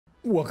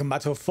Welcome back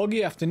to a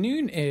foggy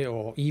afternoon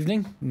or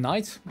evening,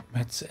 night.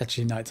 It's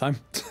actually nighttime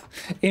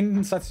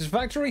in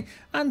Satisfactory,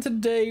 and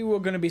today we're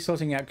going to be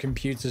sorting out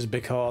computers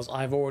because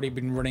I've already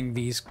been running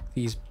these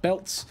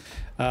belts.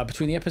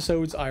 Between the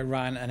episodes, I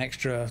ran an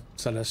extra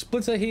sort of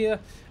splitter here,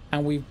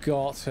 and we've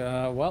got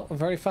well, a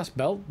very fast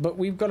belt, but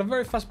we've got a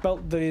very fast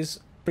belt that is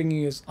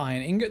bringing us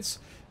iron ingots,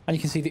 and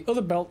you can see the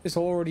other belt is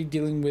already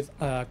dealing with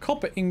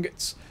copper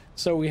ingots.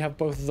 So we have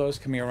both of those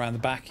coming around the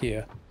back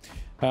here.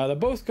 They're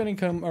both going to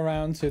come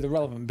around to the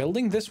relevant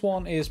building. This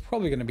one is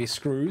probably going to be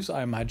screws,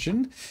 I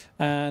imagine.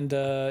 And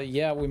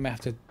yeah, we may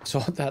have to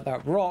sort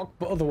that rock,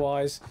 but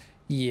otherwise,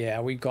 yeah,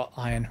 we've got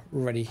iron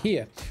ready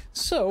here.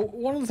 So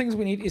one of the things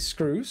we need is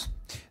screws.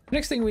 The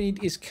next thing we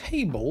need is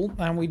cable,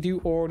 and we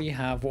do already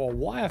have our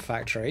wire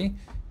factory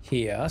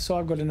here. So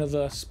I've got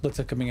another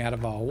splitter coming out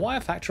of our wire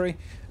factory,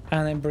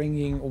 and then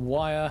bringing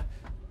wire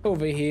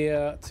over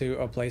here to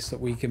a place that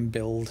we can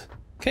build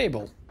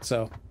cable.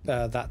 So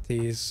that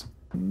is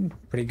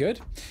pretty good.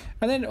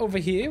 And then over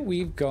here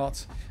we've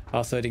got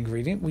our third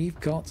ingredient. We've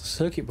got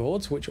circuit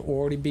boards which are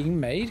already being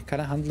made,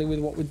 kind of handling with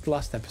what we did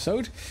last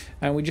episode,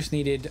 and we just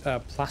needed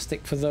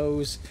plastic for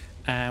those,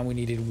 and we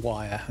needed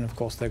wire, and of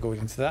course they're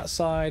going into that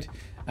side,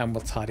 and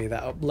we'll tidy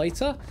that up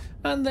later.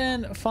 And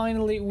then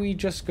finally we're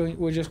just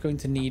going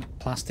to need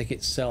plastic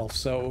itself,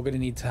 so we're going to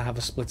need to have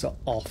a splitter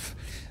off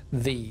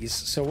these.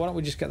 So why don't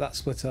we just get that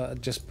splitter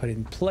just put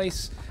in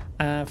place,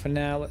 and for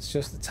now let's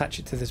just attach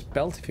it to this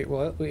belt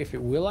if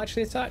it will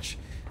actually attach.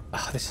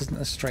 This isn't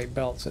a straight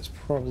belt, so it's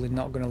probably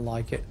not going to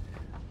like it.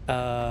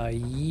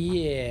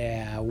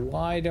 Yeah,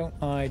 why don't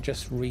I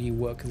just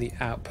rework the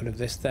output of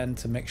this then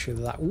to make sure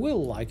that that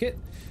will like it.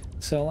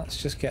 So let's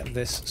just get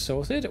this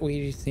sorted.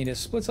 We just need a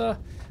splitter,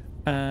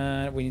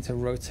 and we need to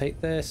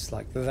rotate this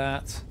like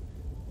that.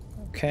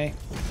 Okay.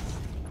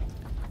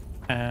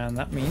 And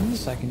that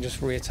means I can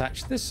just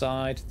reattach this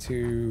side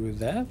to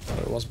there, where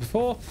it was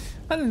before.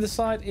 And then this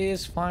side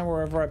is fine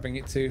wherever I bring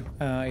it to.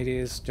 It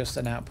is just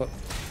an output.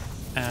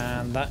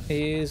 And that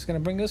is going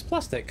to bring us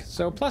plastic.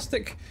 So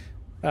plastic,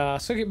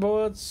 circuit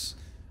boards,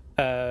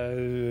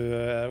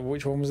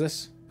 which one was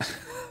this?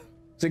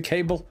 Is it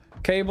cable?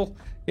 Cable,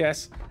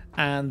 yes.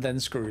 And then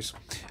screws.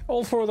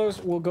 All four of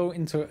those will go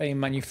into a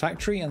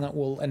manufactory, and that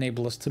will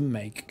enable us to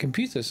make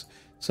computers.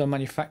 So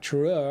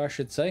manufacturer, I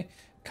should say.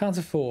 Can't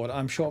afford,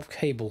 I'm short of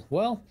cable.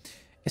 Well,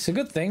 it's a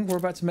good thing we're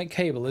about to make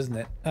cable, isn't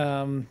it?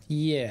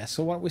 Yeah,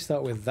 so why don't we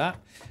start with that?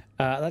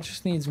 That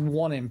just needs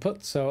one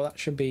input, so that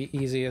should be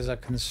easy as a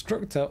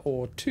constructor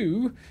or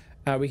two.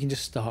 We can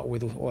just start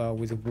with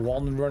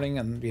one running,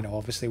 and you know,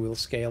 obviously we'll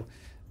scale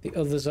the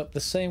others up the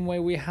same way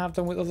we have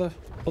done with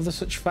other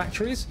such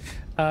factories,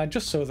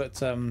 just so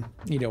that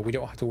you know, we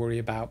don't have to worry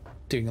about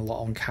doing a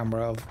lot on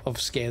camera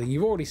of scaling.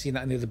 You've already seen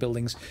that in the other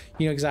buildings.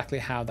 You know exactly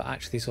how that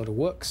actually sort of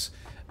works.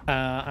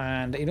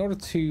 And in order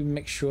to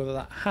make sure that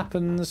that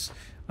happens,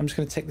 I'm just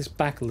going to take this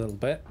back a little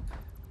bit,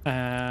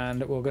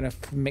 and we're going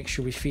to make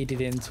sure we feed it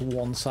into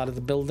one side of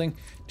the building,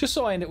 just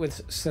so I end up with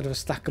sort of a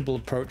stackable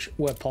approach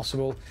where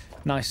possible.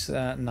 Nice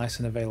and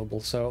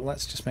available. So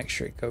let's just make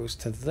sure it goes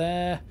to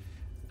there.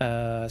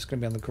 It's going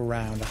to be on the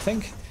ground, I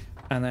think.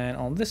 And then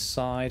on this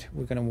side,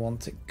 we're going to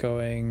want it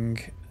going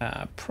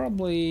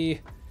probably,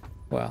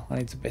 well, I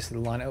need to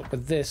basically line it up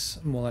with this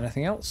more than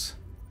anything else.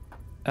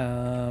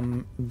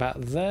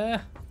 About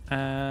there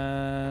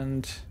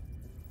and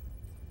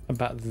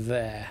about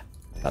there.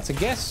 That's a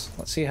guess.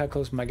 Let's see how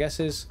close my guess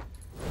is.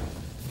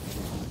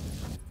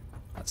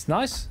 That's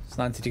nice. It's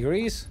 90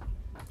 degrees.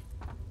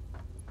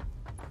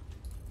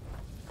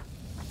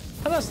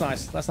 And that's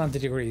nice. That's 90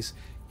 degrees.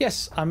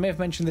 Yes, I may have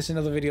mentioned this in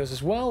other videos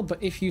as well,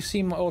 but if you've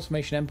seen my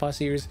Automation Empire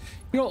series,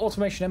 you know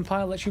Automation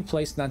Empire lets you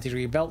place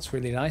 90-degree belts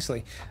really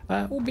nicely.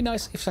 It would be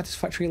nice if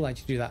Satisfactory allowed you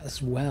to do that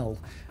as well.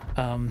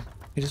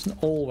 It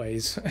doesn't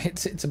always.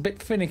 It's a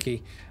bit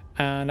finicky,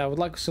 and I would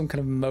like some kind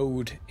of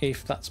mode,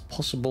 if that's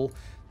possible,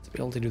 to be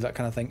able to do that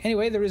kind of thing.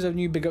 Anyway, there is a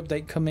new big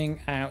update coming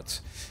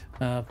out.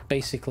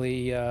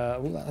 Basically,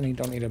 well, I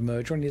don't need a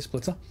merger, I need a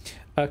splitter.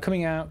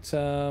 Coming out,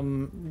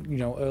 you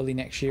know, early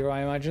next year,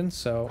 I imagine.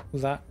 So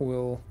that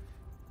will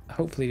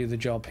hopefully do the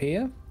job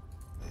here,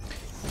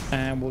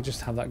 and we'll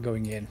just have that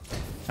going in.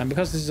 And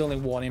because this is only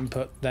one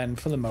input, then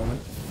for the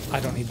moment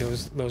I don't need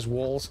those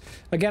walls.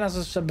 Again, as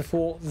I said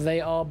before, they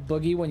are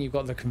buggy when you've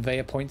got the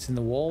conveyor points in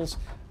the walls.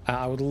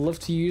 I would love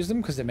to use them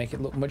because they make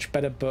it look much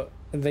better, but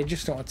they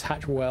just don't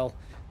attach well.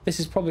 This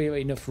is probably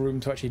enough room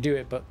to actually do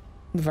it, but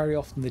very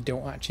often they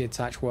don't actually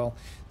attach well.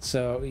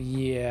 So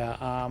yeah,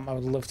 I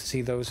would love to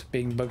see those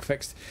being bug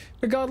fixed.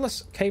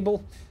 Regardless,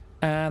 cable.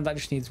 And that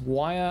just needs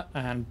wire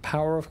and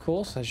power, of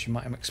course, as you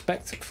might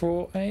expect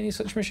for any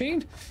such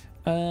machine.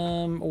 Why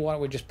don't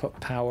we just put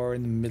power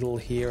in the middle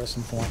here or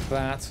something like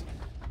that.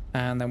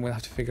 And then we'll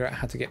have to figure out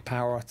how to get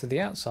power to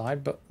the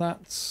outside, but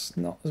that's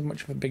not as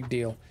much of a big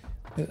deal.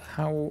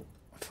 How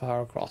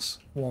far across?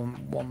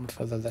 One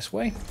further this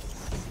way.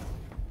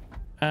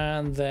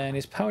 And then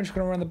is power just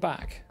going to run the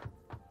back?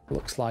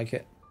 Looks like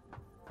it.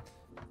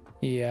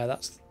 Yeah,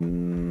 that's...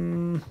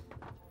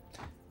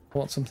 I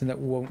want something that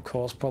won't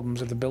cause problems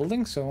with the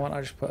building, so why don't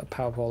I just put a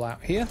power pole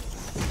out here,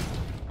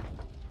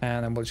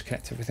 and then we'll just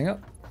connect everything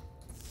up.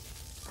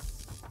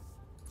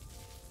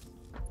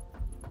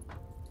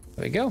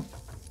 There we go.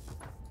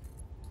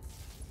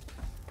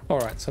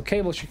 Alright, so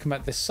cable should come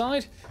out this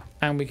side,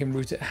 and we can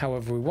route it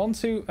however we want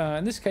to.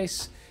 In this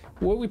case,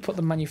 where we put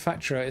the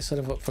manufacturer is sort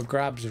of up for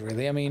grabs,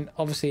 really. I mean,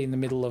 obviously in the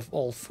middle of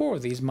all four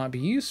of these might be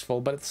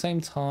useful, but at the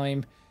same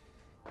time...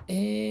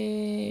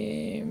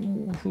 Yeah,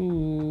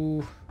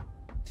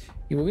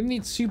 we're going to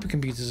need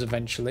supercomputers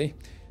eventually,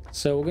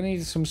 so we're going to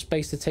need some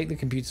space to take the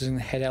computers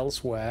and head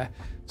elsewhere.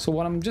 So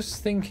what I'm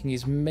just thinking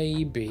is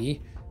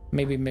maybe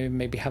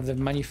have the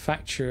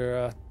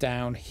manufacturer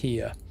down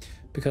here,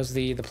 because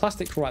the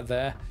plastic's right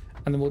there,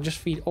 and then we'll just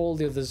feed all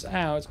the others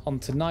out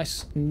onto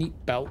nice,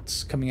 neat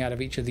belts coming out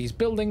of each of these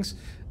buildings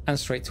and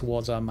straight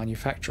towards our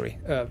manufacturer.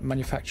 I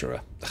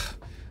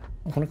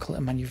want to call it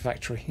a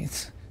manufactory.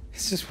 It's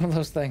just one of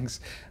those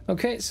things.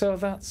 Okay, so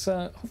that's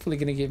hopefully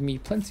going to give me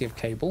plenty of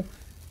cable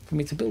for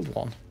me to build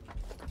one.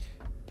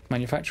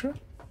 Manufacturer?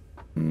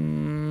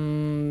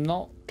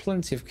 Not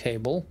plenty of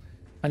cable.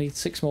 I need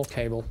 6 more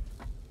cable.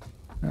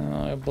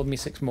 Build me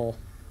 6 more.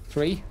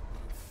 3?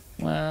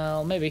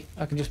 Well, maybe.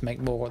 I can just make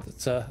more at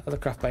the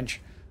craft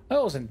bench. I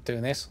always end up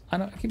doing this. I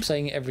know I keep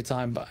saying it every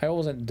time, but I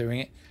always end up doing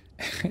it.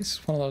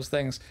 It's one of those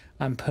things.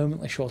 I'm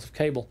permanently short of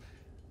cable.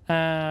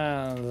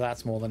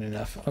 That's more than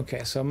enough.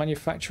 Okay, so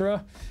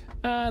manufacturer.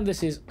 And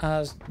this is,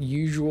 as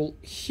usual,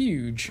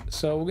 huge.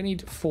 So we're going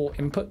to need 4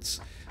 inputs.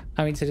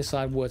 I need to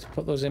decide where to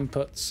put those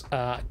inputs.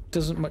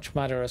 Doesn't much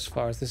matter as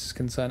far as this is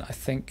concerned. I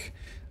think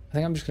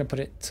I'm just going to put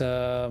it,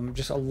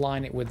 just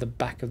align it with the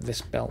back of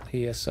this belt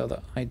here so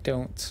that I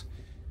don't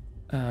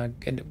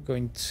end up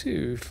going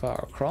too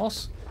far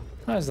across.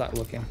 How's that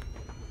looking?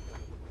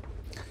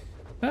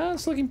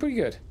 It's looking pretty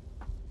good.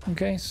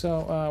 Okay,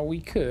 so we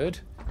could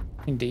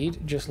indeed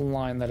just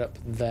line that up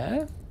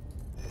there.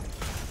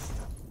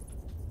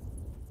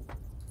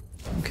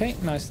 Okay,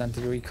 nice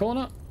 90-degree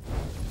corner.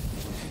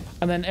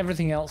 And then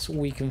everything else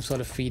we can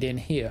sort of feed in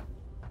here.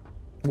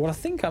 What I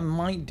think I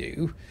might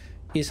do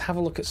is have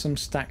a look at some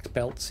stacked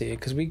belts here,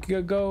 because we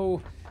could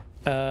go...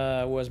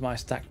 where's my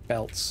stacked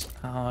belts?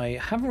 I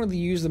haven't really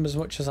used them as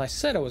much as I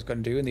said I was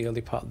going to do in the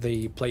early part of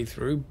the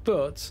playthrough,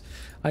 but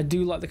I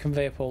do like the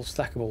conveyor pole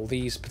stackable,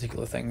 these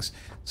particular things.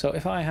 So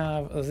if I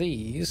have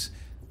these,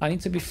 I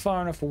need to be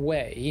far enough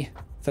away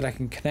that I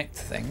can connect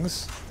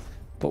things.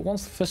 But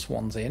once the first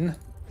one's in,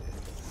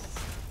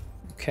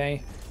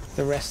 okay,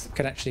 the rest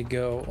can actually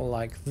go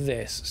like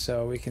this.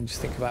 So we can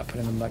just think about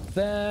putting them like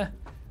there,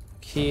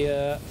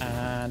 here,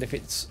 and if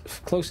it's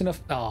close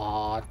enough,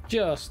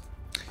 just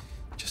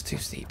too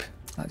steep.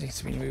 That needs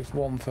to be moved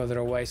one further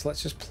away. So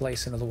let's just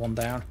place another one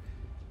down.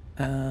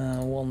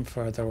 One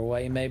further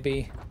away,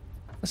 maybe.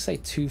 Let's say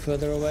 2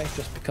 further away,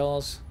 just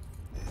because.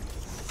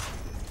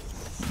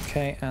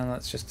 Okay, and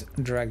let's just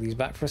drag these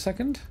back for a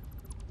second.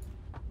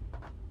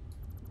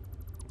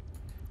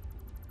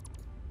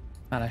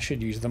 And I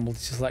should use the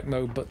multi-select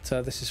mode, but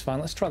this is fine.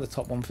 Let's try the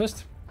top one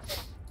first.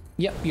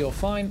 Yep, you're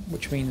fine,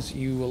 which means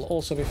you will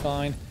also be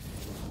fine.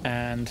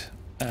 And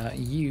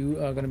you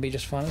are going to be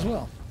just fine as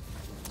well.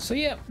 So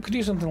yeah, could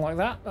do something like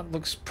that. That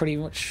looks pretty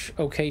much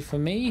okay for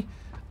me.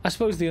 I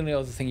suppose the only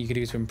other thing you could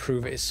do to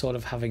improve it is sort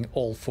of having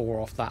all 4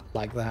 off that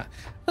like that.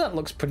 That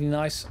looks pretty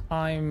nice.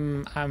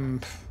 I'm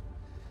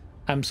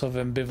sort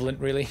of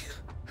ambivalent, really.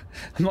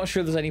 I'm not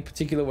sure there's any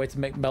particular way to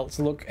make belts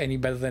look any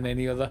better than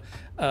any other.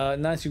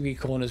 90-degree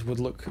corners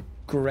would look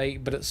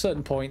great, but at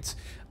certain points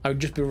I would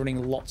just be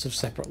running lots of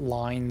separate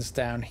lines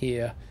down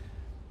here.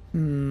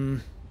 I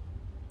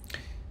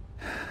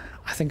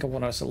think I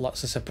want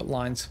lots of separate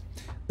lines.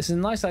 This is a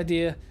nice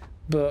idea,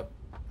 but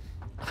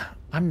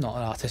I'm not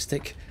an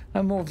artistic.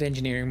 I'm more of the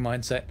engineering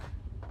mindset.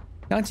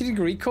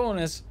 90-degree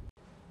corners.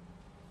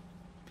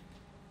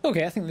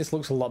 Okay, I think this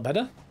looks a lot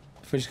better.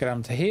 If we just go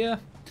down to here.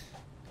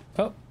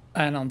 Oh,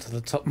 and onto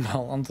the top,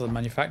 well, onto the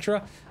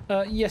manufacturer.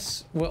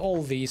 Yes, well,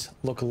 all these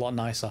look a lot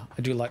nicer.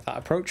 I do like that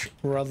approach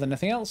rather than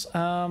anything else.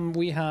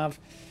 We have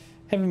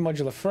heavy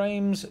modular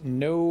frames.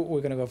 No,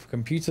 we're going to go for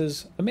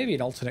computers. Maybe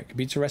an alternate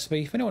computer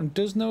recipe. If anyone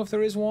does know if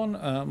there is one,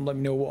 let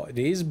me know what it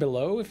is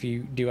below if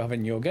you do have it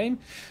in your game.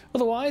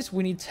 Otherwise,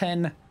 we need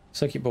 10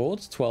 circuit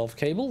boards, 12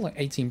 cable,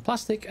 18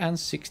 plastic, and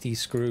 60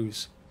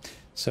 screws.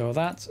 So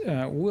that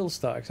will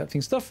start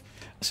accepting stuff.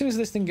 As soon as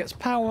this thing gets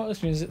power, as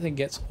soon as it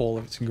gets all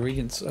of its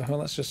ingredients. Well,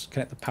 let's just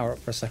connect the power up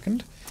for a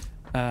second.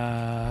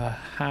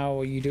 How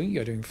are you doing?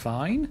 You're doing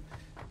fine.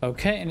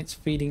 Okay, and it's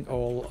feeding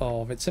all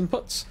of its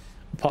inputs,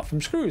 apart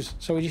from screws.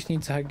 So we just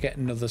need to get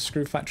another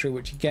screw factory,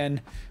 which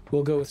again,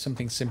 we'll go with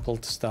something simple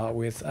to start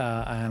with,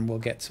 and we'll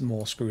get some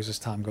more screws as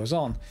time goes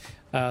on.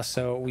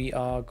 So we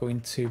are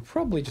going to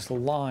probably just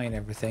align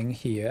everything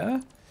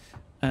here.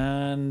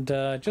 And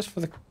just for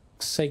the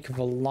sake of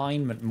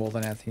alignment more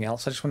than anything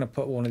else, I just want to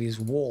put one of these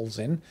walls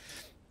in,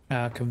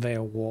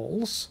 conveyor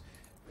walls.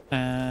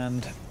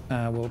 And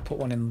we'll put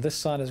one in this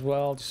side as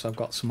well, just so I've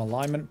got some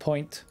alignment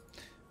point.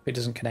 If it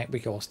doesn't connect, we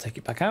can also take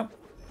it back out.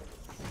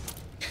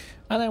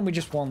 And then we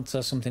just want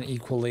something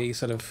equally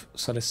sort of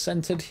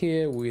centered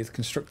here with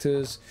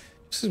constructors,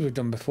 just as we've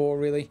done before,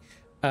 really.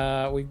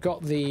 We've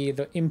got the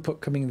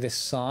input coming this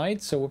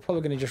side, so we're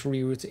probably going to just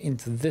reroute it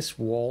into this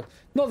wall.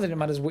 Not that it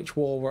matters which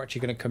wall we're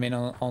actually going to come in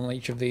on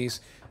each of these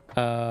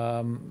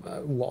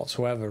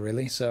whatsoever,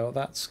 really. So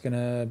that's going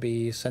to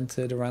be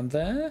centered around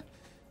there.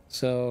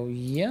 So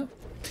yeah,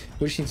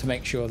 we just need to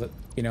make sure that,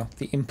 you know,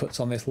 the input's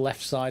on this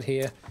left side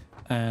here,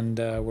 and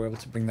we're able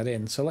to bring that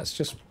in. So let's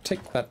just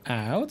take that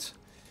out,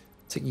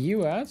 take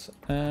you out,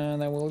 and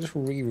then we'll just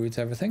reroute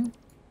everything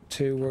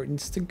to where it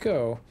needs to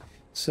go.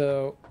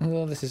 So,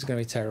 well, this is going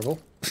to be terrible.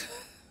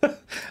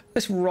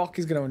 This rock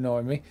is going to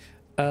annoy me.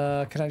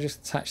 Can I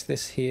just attach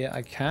this here?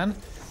 I can.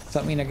 Does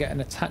that mean I get an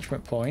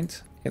attachment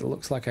point? It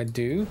looks like I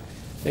do.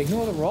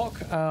 Ignore the rock.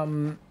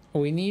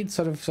 We need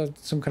sort of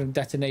some kind of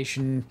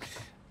detonation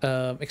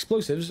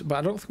explosives, but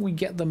I don't think we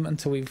get them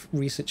until we've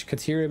researched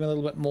Caterium a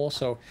little bit more,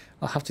 so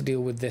I'll have to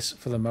deal with this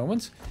for the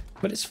moment.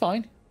 But it's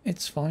fine.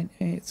 It's fine.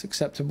 It's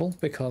acceptable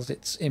because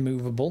it's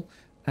immovable,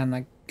 and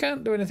I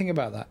can't do anything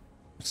about that.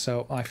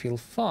 So I feel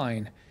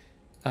fine,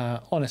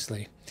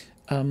 honestly.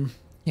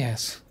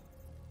 Yes.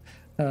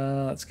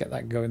 Let's get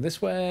that going this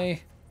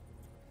way.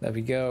 There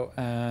we go,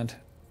 and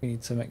we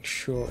need to make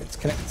sure it's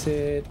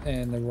connected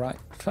in the right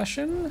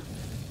fashion.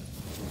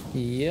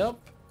 Yep.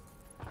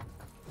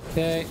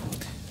 Okay.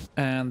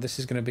 And this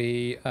is going to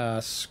be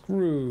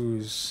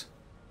screws.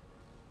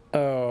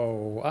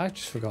 Oh, I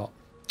just forgot.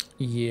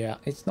 Yeah,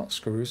 it's not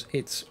screws,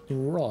 it's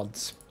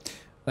rods.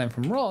 Then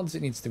from rods,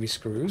 it needs to be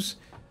screws.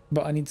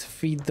 But I need to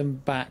feed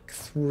them back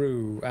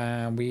through,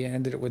 and we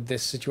ended up with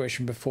this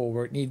situation before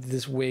where it needed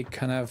this weird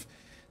kind of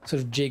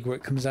sort of jig where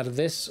it comes out of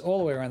this all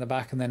the way around the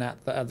back and then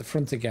at the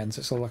front again, so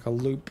it's sort of like a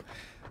loop.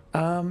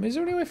 Is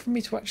there any way for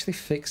me to actually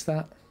fix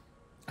that?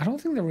 I don't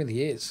think there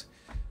really is,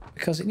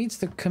 because it needs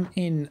to come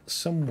in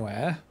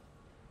somewhere,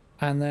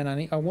 and then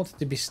I want it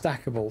to be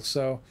stackable,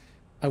 so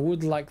I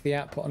would like the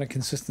output on a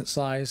consistent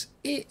size,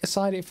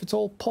 aside if it's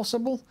all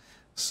possible.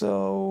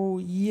 So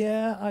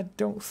yeah, I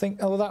don't think,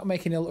 oh, without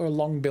making a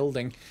long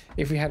building,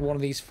 if we had one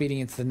of these feeding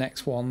into the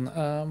next one,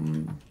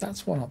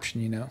 that's one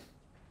option, you know.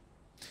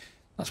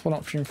 That's one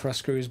option for a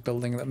screws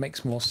building that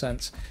makes more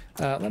sense.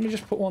 Let me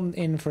just put one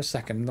in for a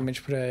second. Let me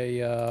just put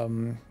a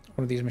one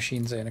of these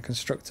machines in, a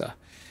constructor.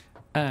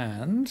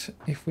 And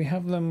if we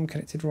have them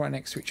connected right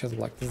next to each other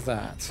like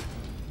that,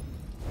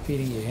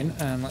 feeding in,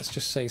 and let's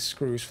just say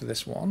screws for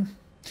this one.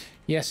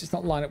 Yes, it's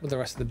not lined up with the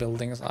rest of the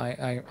buildings.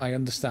 I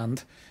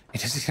understand.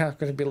 It is going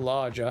to be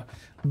larger,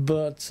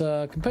 but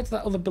compared to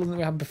that other building that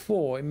we had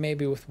before, it may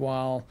be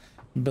worthwhile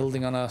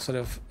building on a sort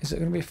of... Is it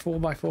going to be a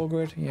 4x4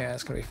 grid? Yeah,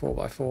 it's going to be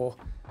 4x4,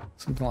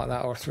 something like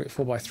that, or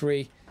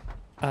 4x3.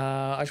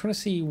 I just want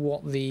to see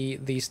what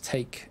these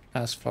take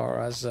as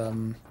far as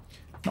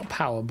not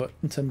power, but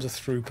in terms of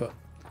throughput.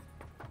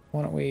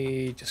 Why don't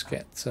we just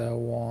get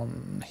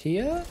one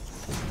here?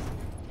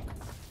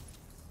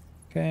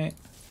 Okay.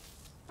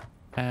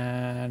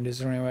 And is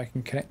there any way I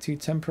can connect to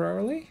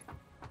temporarily?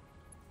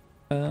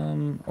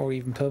 Or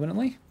even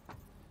permanently?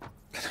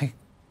 Can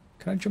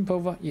I jump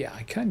over? Yeah,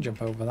 I can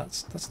jump over.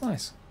 That's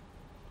nice.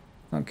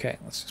 Okay,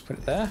 let's just put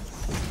it there.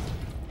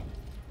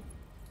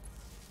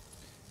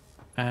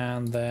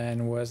 And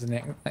then where's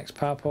the next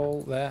power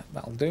pole? There,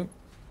 that'll do.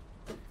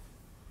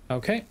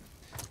 Okay,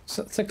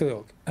 so let's take a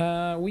look.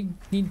 We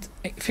need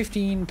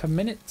 15 per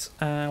minute.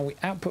 We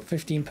output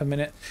 15 per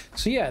minute.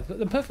 So yeah,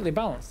 they're perfectly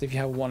balanced if you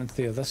have one into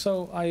the other.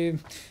 So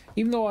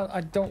even though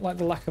I don't like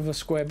the lack of a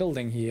square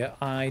building here,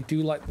 I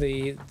do like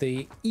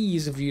the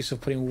ease of use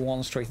of putting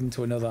one straight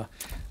into another.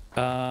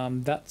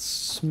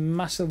 That's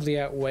massively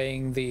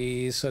outweighing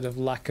the sort of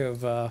lack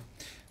of a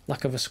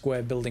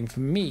square building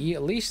for me,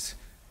 at least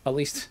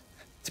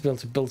to be able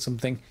to build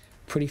something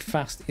pretty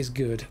fast is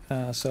good.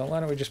 So why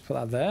don't we just put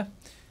that there?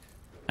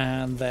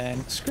 And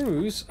then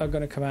screws are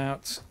going to come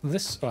out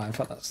this... Well, in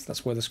fact,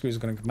 that's where the screws are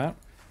going to come out.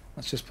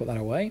 Let's just put that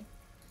away.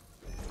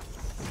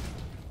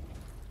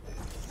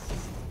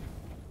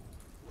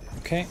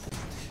 Okay.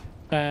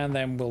 And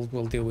then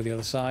we'll deal with the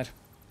other side.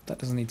 That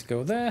doesn't need to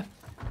go there.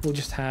 We'll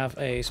just have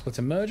a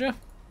splitter merger.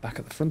 Back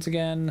at the front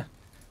again.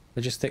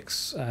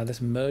 Logistics, this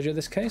merger,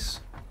 this case.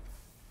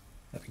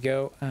 There we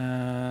go.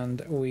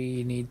 And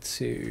we need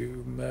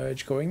to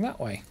merge going that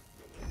way.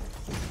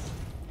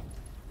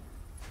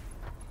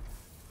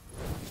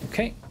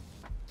 Okay.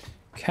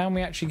 Can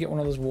we actually get one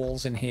of those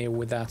walls in here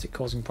without it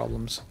causing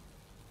problems?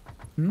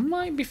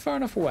 Might be far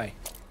enough away.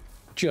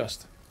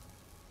 Just.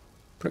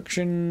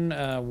 Production,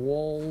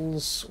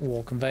 walls,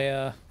 wall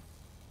conveyor.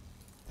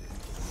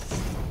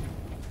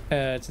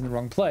 It's in the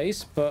wrong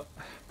place, but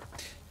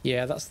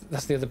yeah, that's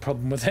the other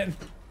problem with it.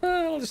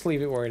 I'll just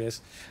leave it where it is.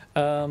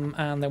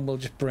 And then we'll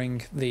just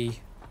bring the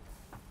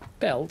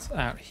belt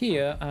out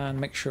here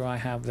and make sure I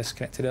have this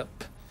connected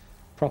up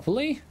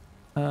properly.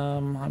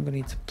 I'm going to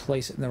need to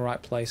place it in the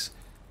right place.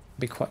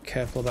 Be quite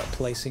careful about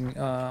placing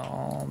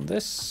on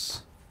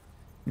this.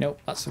 Nope,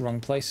 that's the wrong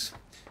place.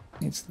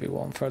 Needs to be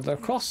one further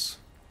across.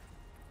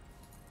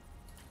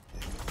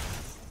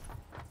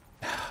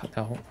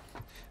 No,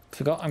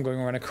 forgot I'm going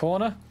around a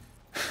corner.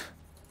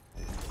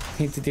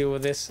 need to deal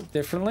with this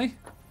differently.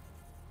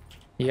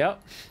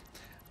 Yep.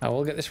 I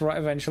will get this right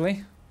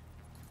eventually.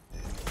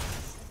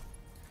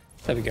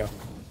 There we go.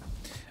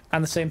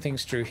 And the same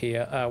thing's true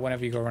here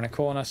whenever you go around a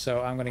corner.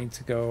 So I'm going to need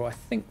to go, I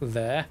think,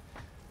 there.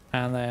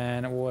 And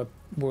then,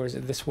 where is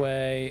it? This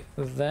way,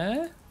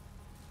 there?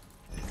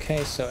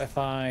 Okay, so if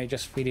I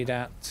just feed it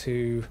out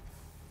to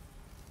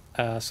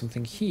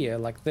something here,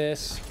 like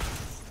this.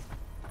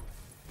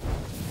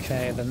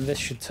 Okay, then this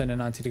should turn a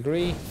 90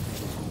 degree.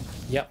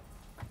 Yep.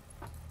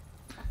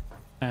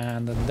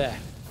 And then there.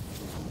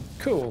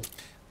 Cool.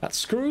 That's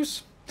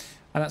screws.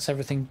 And that's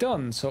everything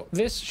done. So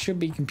this should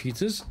be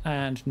computers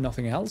and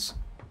nothing else.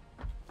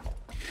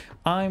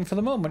 I'm, for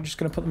the moment, just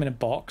going to put them in a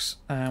box.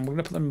 And we're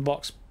going to put them in a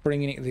box,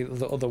 bringing it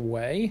the other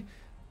way.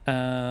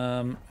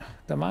 I'm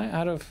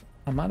out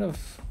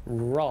of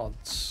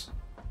rods.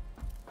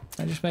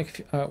 I just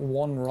make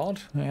one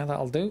rod. Yeah,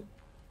 that'll do.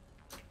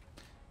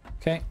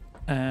 Okay,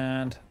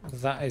 and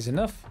that is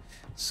enough.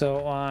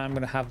 So I'm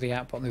going to have the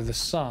output on the other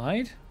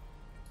side.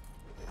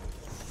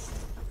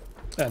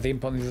 The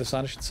input on the other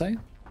side, I should say.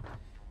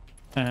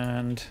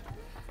 And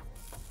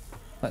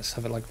let's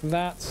have it like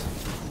that.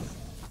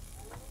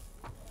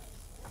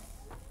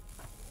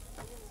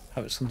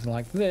 Have it something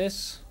like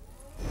this.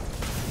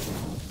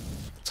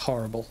 It's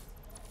horrible.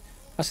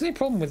 I see the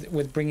problem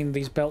with bringing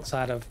these belts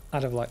out of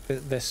like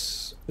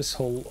this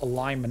whole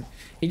alignment.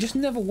 It just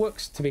never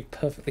works to be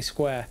perfectly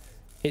square.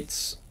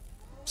 It's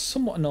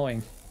somewhat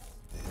annoying.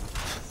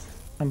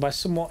 And by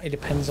somewhat, it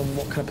depends on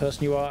what kind of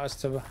person you are as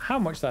to how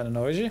much that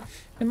annoys you.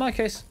 In my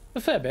case,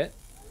 a fair bit.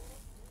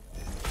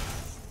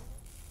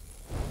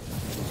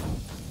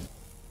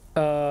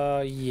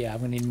 Yeah, I'm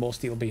gonna need more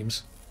steel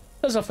beams.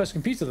 That's our first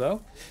computer,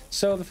 though.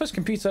 So the first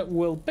computer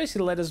will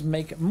basically let us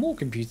make more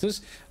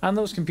computers, and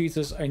those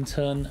computers, in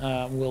turn,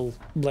 will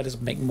let us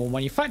make more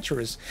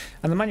manufacturers.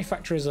 And the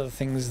manufacturers are the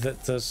things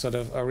that sort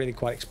of are really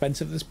quite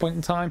expensive at this point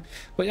in time.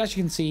 But as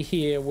you can see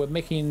here, we're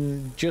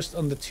making just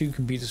under 2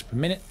 computers per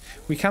minute.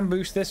 We can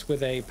boost this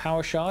with a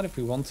power shard if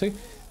we want to,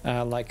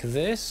 like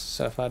this.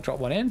 So if I drop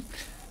one in,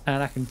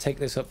 and I can take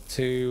this up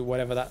to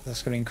whatever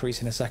that's going to increase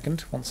in a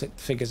second once it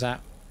figures out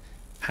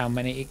how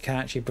many it can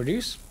actually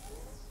produce.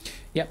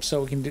 Yep,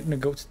 so we can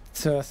go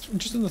to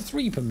just under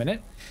 3 per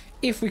minute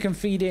if we can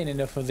feed in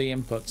enough of the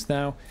inputs.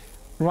 Now,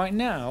 right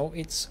now,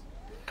 it's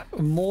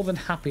more than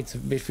happy to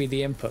feed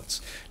the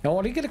inputs. Now,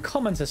 I did get a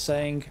commenter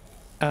saying,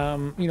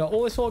 you know,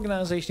 all this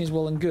organization is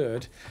well and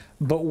good,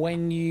 but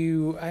when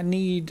you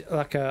need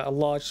like a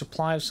large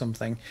supply of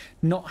something,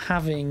 not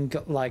having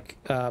like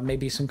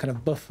maybe some kind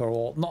of buffer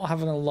or not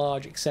having a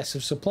large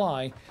excessive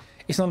supply,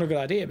 it's not a good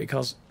idea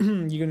because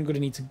you're going to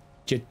need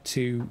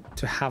to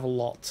have a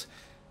lot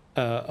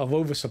of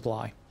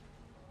oversupply.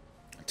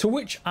 To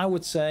which I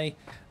would say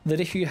that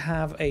if you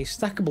have a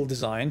stackable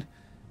design,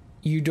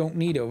 you don't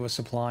need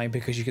oversupply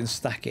because you can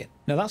stack it.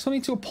 Now that's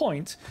only to a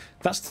point.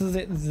 That's to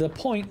the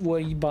point where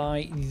you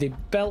buy the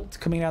belt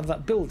coming out of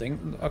that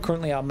building.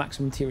 Currently our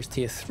maximum tier is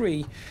tier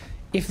 3.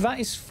 If that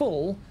is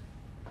full,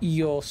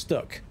 you're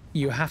stuck.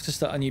 You have to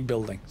start a new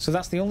building. So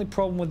that's the only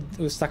problem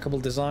with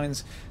stackable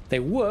designs. They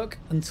work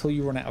until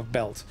you run out of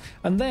belt.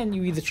 And then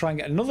you either try and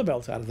get another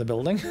belt out of the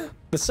building,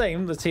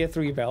 the tier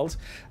 3 belt,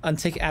 and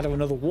take it out of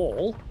another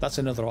wall. That's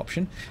another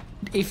option.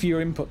 If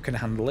your input can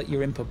handle it,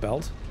 your input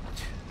belt.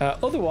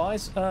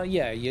 Otherwise,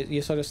 yeah,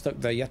 you're sort of stuck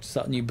there. You have to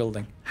start a new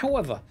building.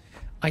 However,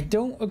 I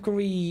don't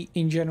agree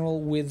in general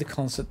with the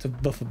concept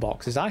of buffer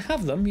boxes. I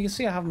have them. You can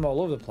see I have them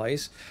all over the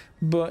place.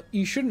 But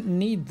you shouldn't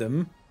need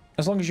them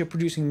as long as you're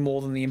producing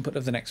more than the input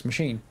of the next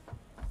machine.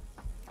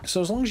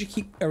 So as long as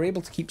you are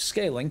able to keep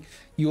scaling,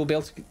 you will be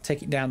able to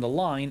take it down the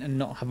line and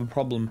not have a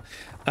problem.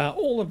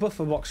 All a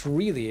buffer box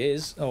really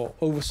is, or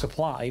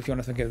oversupply, if you want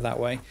to think of it that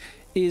way,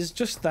 is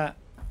just that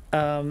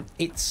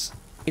it's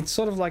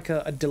sort of like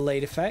a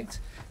delayed effect.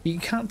 You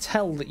can't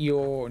tell that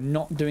you're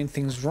not doing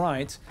things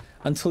right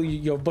until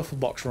your buffer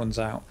box runs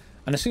out.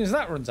 And as soon as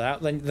that runs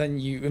out, then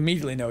you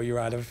immediately know you're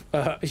out of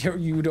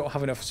you don't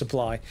have enough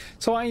supply.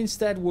 So I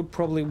instead would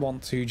probably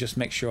want to just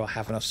make sure I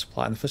have enough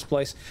supply in the first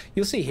place.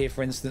 You'll see here,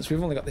 for instance,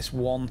 we've only got this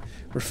one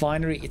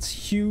refinery. It's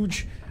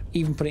huge.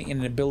 Even putting it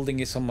in a building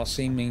is almost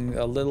seeming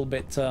a little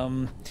bit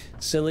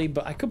silly,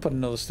 but I could put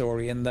another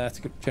story in there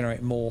to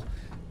generate more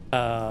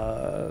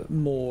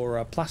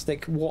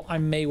plastic. What I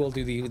may well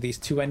do these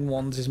 2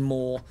 N1s is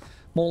more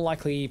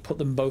likely put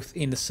them both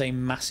in the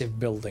same massive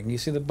building. You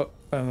see,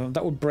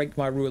 that would break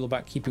my rule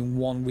about keeping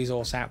one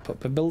resource output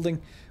per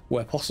building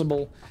where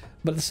possible.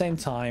 But at the same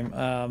time,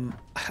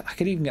 I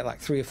could even get like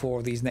 3 or 4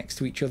 of these next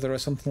to each other or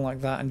something like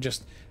that and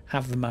just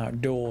have them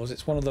outdoors.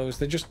 It's one of those,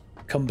 they're just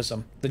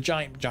cumbersome. The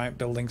giant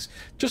buildings,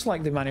 just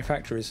like the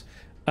manufacturers,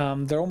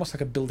 they're almost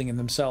like a building in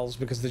themselves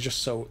because they're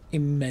just so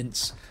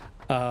immense.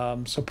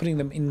 So putting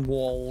them in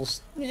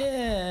walls,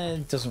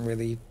 it doesn't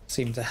really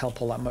seem to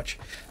help all that much.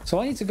 So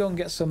I need to go and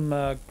get some.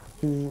 I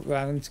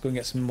need to go and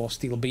get some more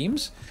steel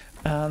beams,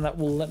 and that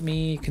will let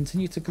me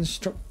continue to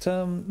construct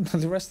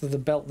the rest of the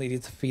belt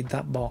needed to feed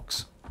that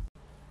box.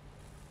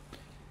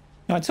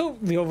 Now, I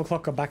took the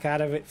overclocker back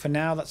out of it for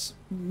now. That's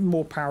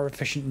more power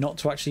efficient not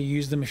to actually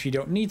use them if you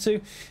don't need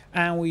to.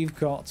 And we've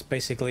got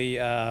basically,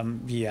 all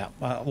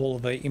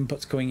of the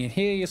inputs going in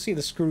here. You'll see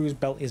the screws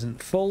belt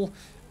isn't full,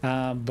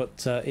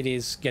 but it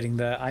is getting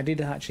there. I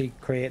did actually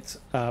create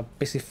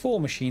basically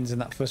 4 machines in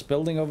that first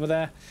building over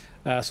there.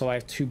 So I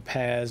have 2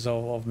 pairs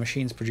of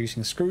machines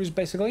producing screws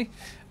basically.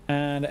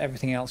 And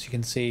everything else you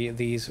can see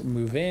these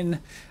move in.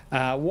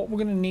 What we're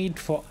going to need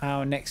for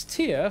our next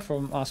tier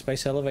from our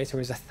space elevator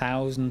is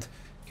 1,000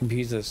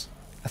 computers.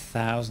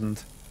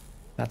 1,000.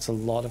 That's a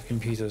lot of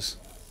computers.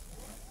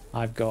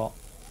 I've got,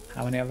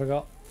 how many have I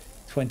got?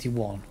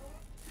 21.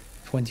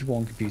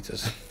 21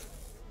 computers.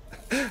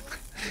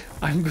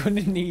 I'm going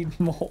to need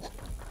more.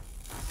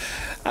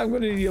 I'm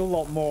going to need a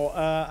lot more.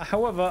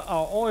 However,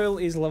 our oil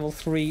is level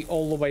 3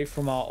 all the way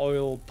from our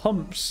oil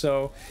pumps,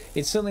 so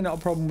it's certainly not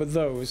a problem with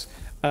those.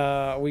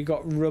 We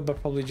got rubber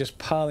probably just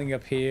piling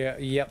up here.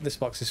 Yep, this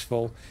box is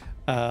full.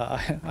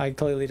 I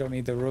clearly don't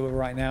need the rubber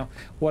right now.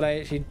 What I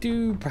actually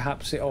do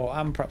perhaps, or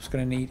I'm perhaps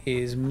going to need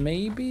is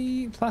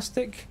maybe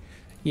plastic.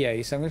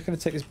 Yeah, so I'm just going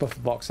to take this buffer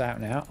box out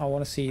now. I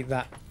want to see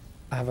that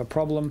I have a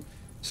problem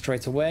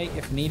straight away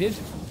if needed.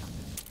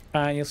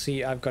 And you'll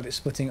see I've got it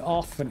splitting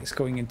off and it's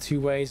going in 2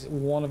 ways.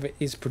 One of it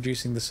is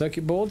producing the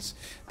circuit boards.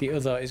 The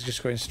other is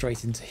just going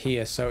straight into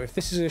here. So if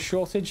this is a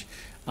shortage,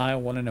 I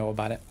want to know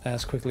about it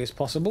as quickly as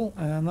possible.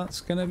 And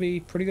that's going to be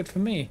pretty good for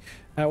me.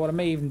 What I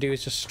may even do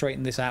is just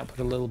straighten this output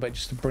a little bit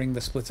just to bring the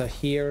splitter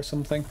here or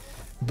something.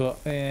 But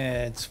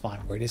it's fine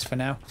where it is for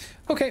now.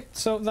 Okay,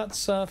 so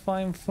that's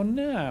fine for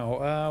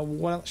now.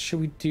 What else should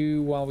we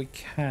do while we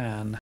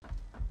can?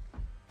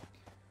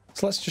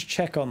 So let's just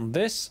check on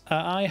this.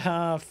 I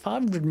have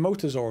 500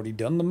 motors already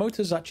done. The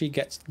motors actually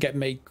get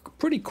made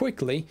pretty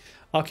quickly.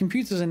 Our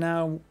computers are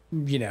now,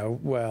 you know,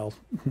 well,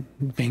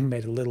 being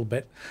made a little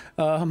bit,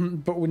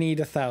 but we need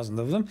 1,000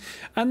 of them.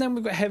 And then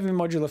we've got heavy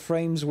modular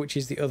frames, which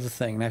is the other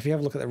thing. Now, if you have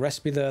a look at the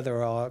recipe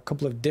there are a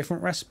couple of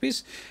different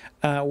recipes.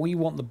 We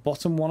want the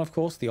bottom one, of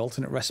course, the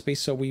alternate recipe.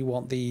 So we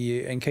want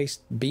the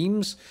encased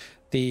beams,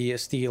 the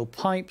steel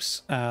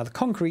pipes, the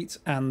concrete,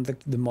 and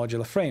the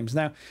modular frames.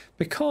 Now,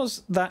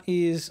 because that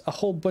is a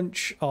whole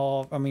bunch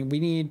of, I mean, we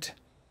need,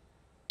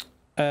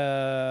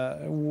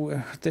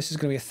 this is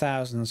going to be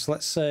 1,000. So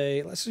let's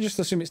just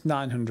assume it's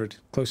 900,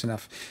 close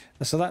enough.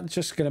 So that's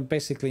just going to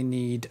basically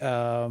need,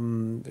 well,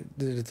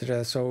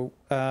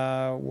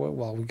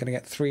 we're going to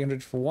get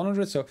 300 for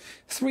 100. So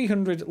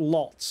 300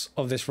 lots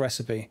of this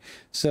recipe.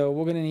 So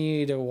we're going to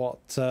need,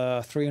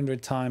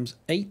 300 times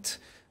 8.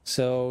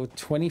 So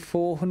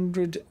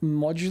 2,400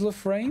 modular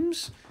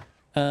frames,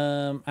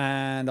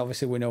 and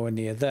obviously we're nowhere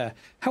near there.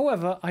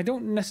 However, I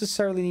don't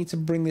necessarily need to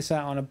bring this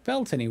out on a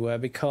belt anywhere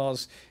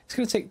because it's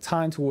going to take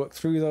time to work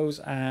through those,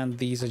 and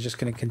these are just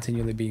going to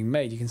continually being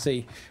made. You can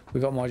see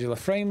we've got modular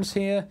frames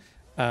here.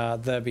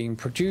 They're being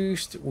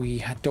produced.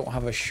 We don't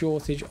have a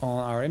shortage on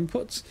our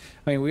inputs.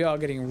 I mean, we are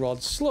getting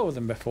rods slower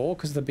than before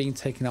because they're being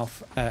taken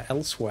off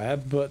elsewhere,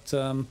 but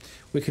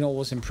we can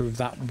always improve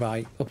that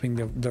by upping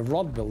the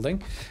rod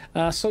building.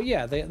 So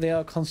yeah, they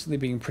are constantly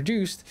being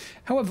produced.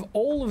 However,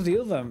 all of the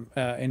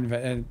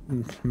other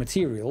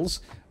materials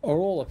are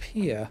all up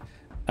here.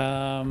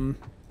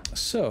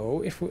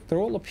 So if they're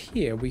all up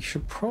here, we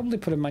should probably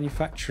put a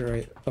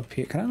manufacturer up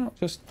here. Can I not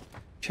just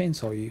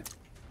chainsaw you?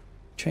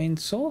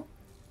 Chainsaw?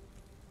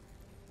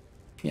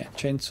 Yeah,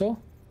 chainsaw.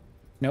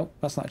 Nope,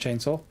 that's not a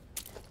chainsaw.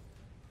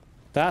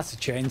 That's a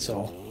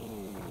chainsaw.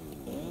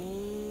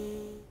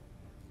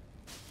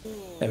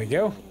 There we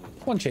go.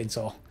 One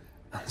chainsaw.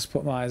 Let's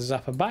put my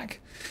zapper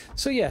back.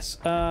 So yes,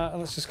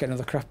 let's just get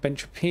another craft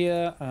bench up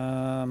here.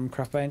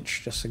 Craft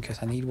bench, just in case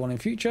I need one in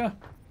future.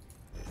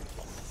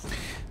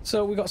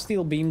 So we've got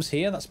steel beams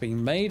here that's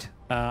being made.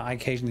 I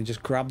occasionally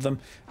just grab them.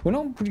 We're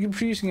not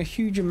producing a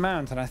huge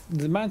amount, and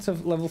the amount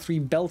of level 3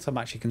 belt I'm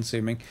actually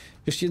consuming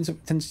just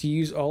tends to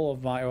use all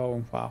of my,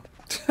 oh wow,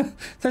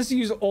 tends to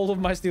use all of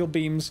my steel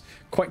beams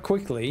quite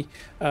quickly.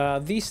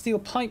 These steel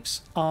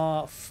pipes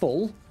are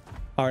full.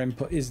 Our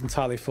input is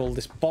entirely full.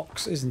 This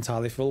box is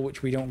entirely full,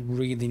 which we don't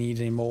really need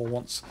anymore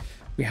once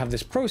we have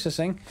this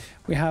processing.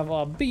 We have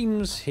our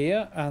beams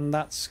here, and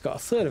that's got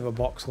 1/3 of a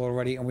box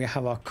already, and we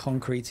have our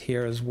concrete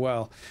here as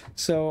well.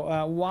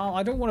 So while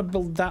I don't want to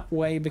build that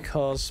way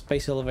because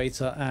space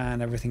elevator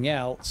and everything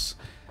else,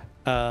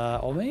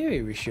 or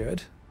maybe we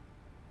should.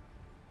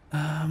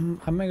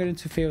 Am I going to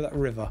interfere with that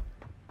river?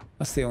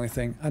 That's the only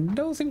thing. I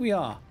don't think we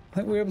are. I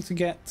think we're able to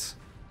get...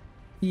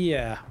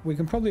 Yeah, we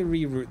can probably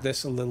reroute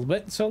this a little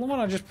bit. So why don't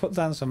I just put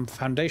down some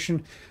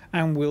foundation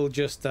and we'll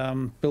just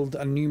build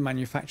a new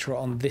manufacturer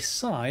on this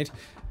side.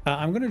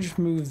 I'm going to just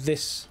move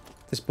this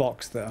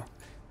box though,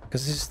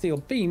 because this is steel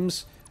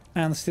beams,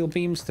 and the steel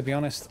beams, to be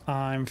honest,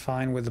 I'm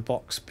fine with the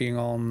box being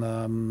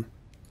on,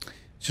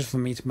 just for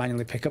me to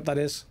manually pick up, that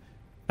is.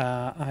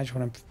 I just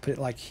want to put it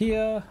like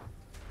here.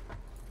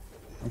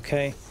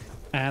 Okay,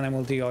 and then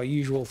we'll do our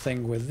usual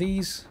thing with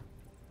these.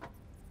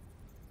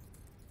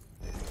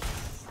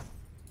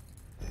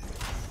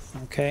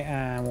 Okay,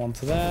 and one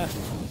to there,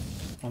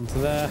 one to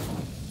there.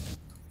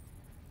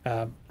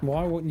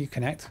 Why wouldn't you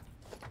connect?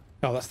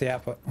 Oh, that's the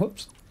output.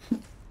 Whoops.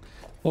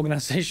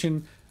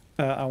 Organization.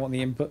 I want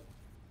the input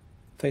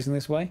facing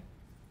this way.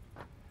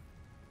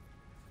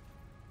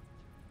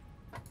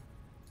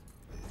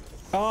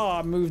 Oh,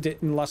 I moved it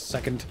in the last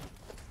second.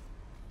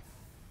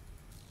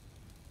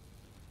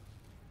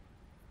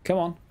 Come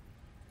on.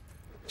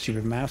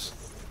 Stupid mouse.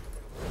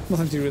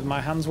 Nothing to do with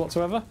my hands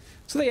whatsoever.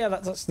 So yeah,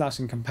 that's nice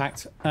and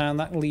compact. And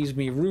that leaves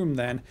me room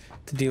then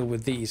to deal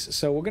with these.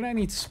 So we're going to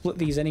need to split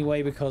these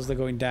anyway because they're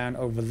going down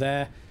over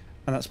there.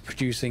 And that's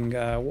producing...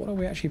 what are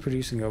we actually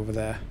producing over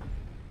there?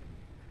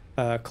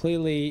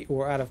 Clearly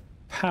we're out of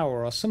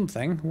power or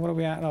something. What are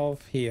we out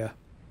of here?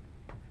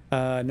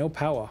 No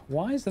power.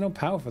 Why is there no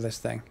power for this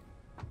thing?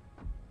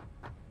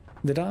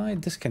 Did I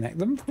disconnect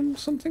them from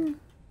something?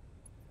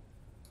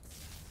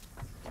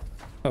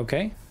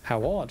 Okay,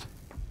 how odd.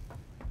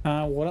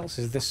 What else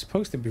is this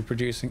supposed to be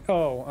producing?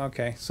 Oh,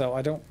 okay, so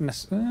I don't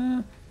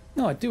necessarily...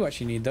 no, I do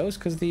actually need those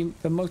because the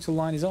motor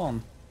line is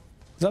on.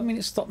 Does that mean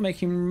it stopped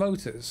making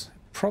motors?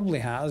 Probably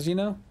has, you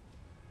know?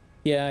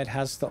 Yeah, it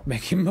has stopped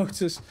making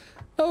motors.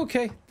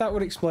 Okay, that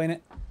would explain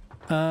it.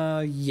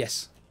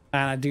 Yes,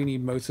 and I do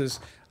need motors.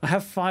 I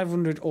have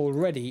 500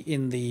 already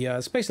in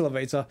the space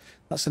elevator.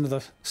 That's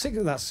another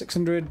that's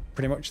 600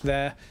 pretty much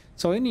there.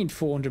 So I need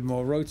 400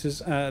 more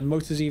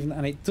motors even,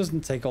 and it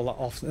doesn't take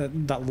all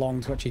that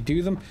long to actually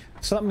do them.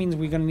 So that means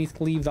we're going to need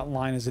to leave that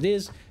line as it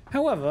is.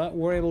 However,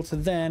 we're able to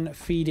then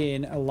feed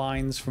in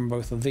lines from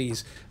both of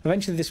these.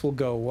 Eventually this will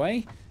go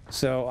away,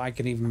 so I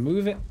can even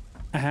move it,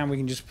 and we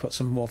can just put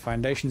some more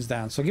foundations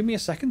down. So give me a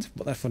second to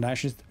put that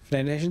foundations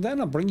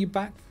down. I'll bring you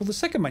back for the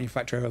second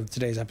manufacturer of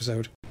today's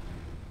episode.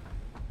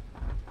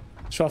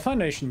 So our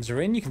foundations are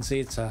in. You can see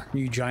it's a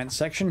new giant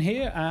section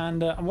here,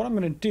 and what I'm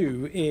going to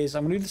do is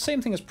I'm going to do the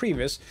same thing as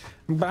previous,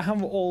 but I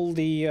have all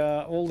the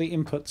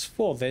inputs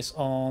for this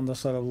on the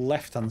sort of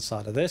left-hand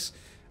side of this,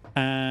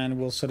 and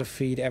we'll sort of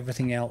feed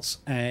everything else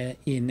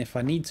in if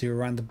I need to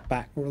around the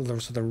back or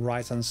the sort of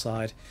right-hand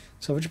side.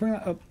 So we'll just bring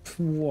that up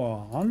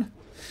one.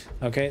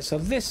 Okay, so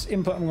this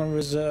input I'm going to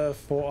reserve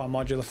for our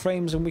modular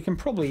frames, and we can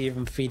probably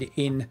even feed it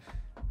in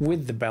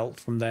with the belt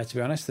from there, to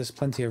be honest. There's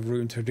plenty of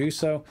room to do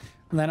so.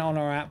 And then on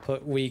our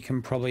output, we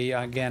can probably,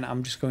 again,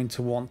 I'm just going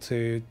to want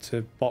to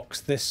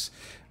box this.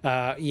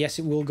 Yes,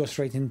 it will go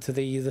straight into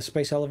the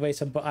space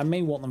elevator, but I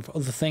may want them for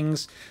other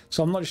things.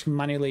 So I'm not just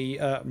manually,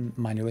 I'm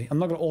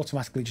not going to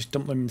automatically just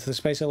dump them into the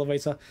space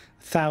elevator.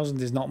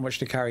 1,000 is not much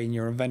to carry in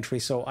your inventory,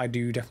 so I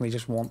do definitely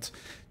just want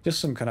just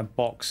some kind of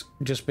box,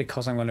 just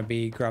because I'm going to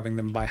be grabbing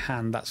them by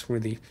hand. That's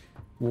really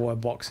where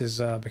boxes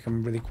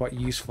become really quite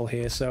useful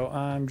here. So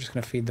I'm just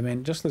going to feed them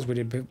in, just as we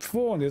did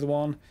before on the other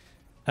one.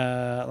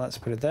 Let's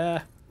put it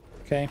there.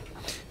 Okay,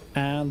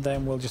 and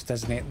then we'll just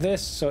designate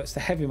this. So it's the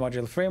heavy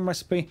modular frame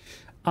recipe.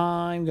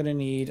 I'm going to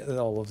need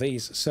all of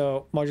these.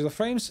 So modular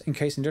frames,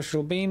 encased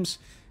industrial beams,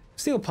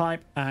 steel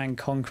pipe, and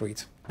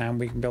concrete. And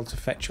we can be able to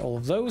fetch all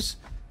of those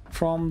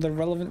from the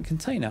relevant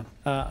container.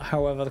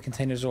 However, the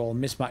containers are all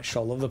mismatched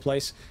all over the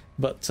place.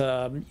 But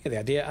yeah, the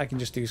idea, I can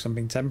just do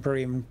something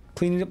temporary and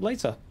clean it up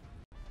later.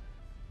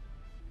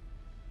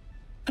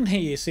 And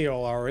here you see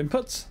all our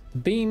inputs. The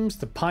beams,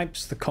 the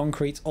pipes, the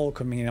concrete, all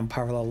coming in on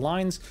parallel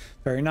lines.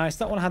 Very nice.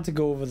 That one had to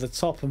go over the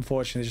top,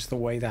 unfortunately, just the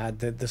way they had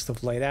the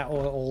stuff laid out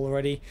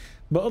already.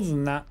 But other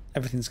than that,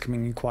 everything's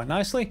coming in quite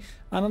nicely.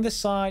 And on this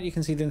side, you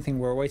can see the only thing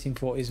we're waiting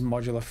for is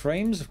modular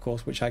frames, of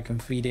course, which I can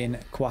feed in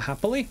quite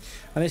happily.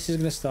 And this is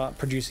going to start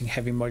producing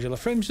heavy modular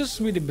frames,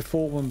 just as we did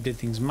before when we did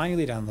things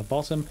manually down the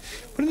bottom.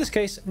 But in this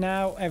case,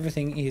 now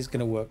everything is going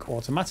to work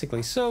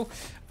automatically. So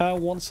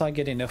once I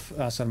get enough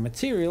sort of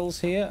materials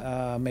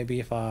here,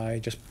 maybe if I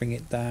just bring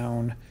it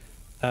down,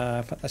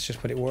 in fact, let's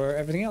just put it where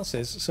everything else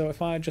is. So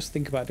if I just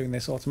think about doing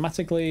this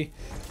automatically,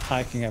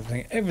 I can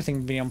get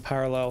everything be on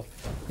parallel,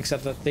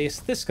 except that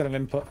this kind of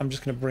input I'm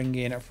just going to bring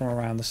in from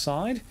around the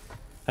side,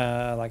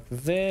 like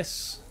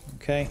this.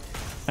 Okay,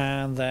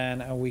 and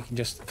then we can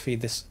just feed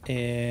this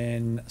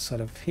in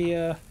sort of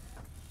here.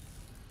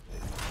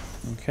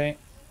 Okay,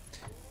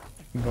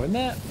 I can go in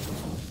there.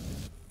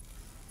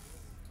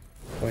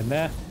 Go in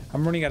there.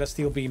 I'm running out of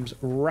steel beams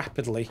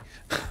rapidly.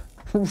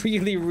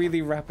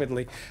 really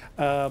rapidly,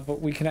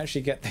 but we can actually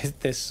get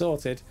this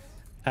sorted,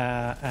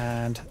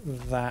 and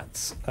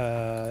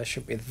that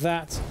should be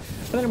that.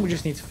 And then we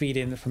just need to feed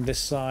in from this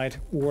side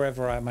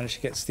wherever I manage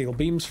to get steel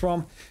beams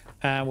from,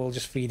 and we'll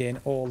just feed in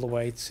all the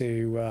way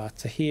to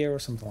here or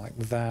something like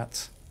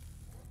that.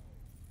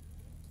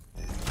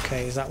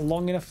 Okay, is that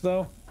long enough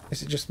though?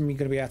 Is it just me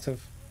going to be out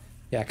of...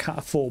 Yeah, I can't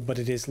afford, but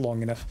it is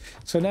long enough.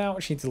 So now I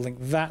just need to link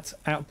that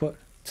output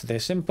to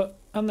this input,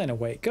 and then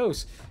away it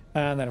goes.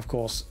 And then of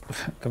course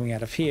coming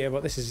out of here,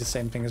 but this is the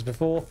same thing as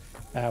before,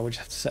 we just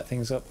have to set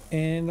things up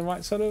in the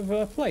right sort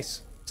of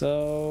place.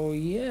 So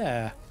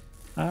yeah,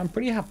 I'm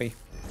pretty happy.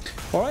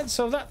 Alright,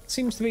 so that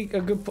seems to be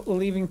a good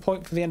leaving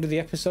point for the end of the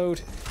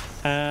episode,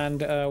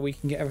 and we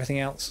can get everything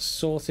else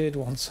sorted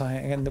once I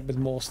end up with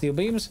more steel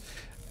beams.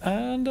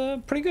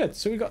 and pretty good.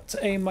 So we got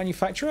a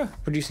manufacturer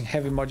producing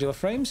heavy modular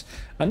frames,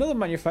 another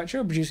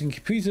manufacturer producing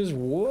computers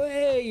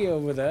way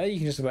over there, you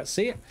can just about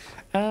see it,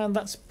 and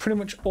that's pretty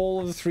much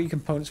all of the 3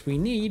 components we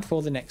need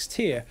for the next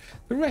tier.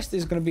 The rest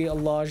is going to be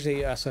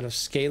largely a sort of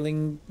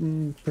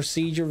scaling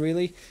procedure,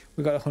 really.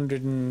 We've got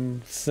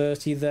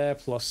 130 there,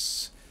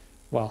 plus,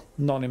 well,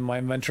 none in my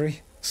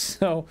inventory.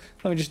 So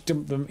let me just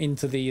dump them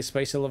into the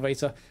space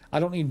elevator. I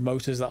don't need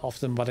motors that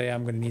often, but I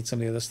am going to need some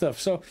of the other stuff.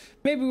 So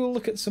maybe we'll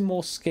look at some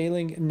more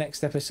scaling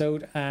next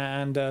episode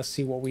and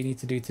see what we need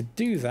to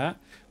do that.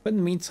 But in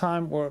the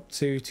meantime, we're up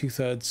to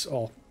 2/3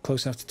 or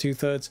close enough to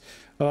 2/3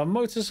 of our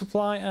motor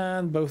supply,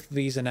 and both of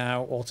these are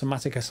now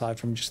automatic aside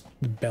from just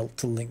the belt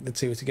to link the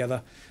two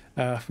together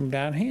from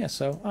down here.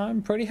 So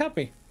I'm pretty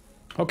happy.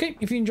 Okay,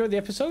 if you enjoyed the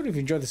episode, if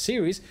you enjoyed the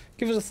series,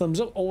 give us a thumbs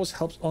up. Always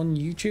helps on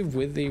YouTube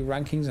with the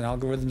rankings and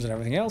algorithms and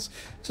everything else.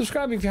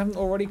 Subscribe if you haven't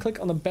already. Click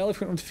on the bell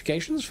if you want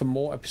notifications for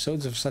more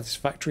episodes of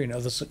Satisfactory and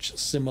other such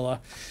similar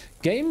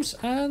games.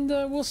 And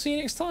we'll see you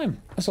next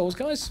time. As always,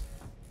 guys,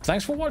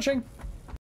 thanks for watching.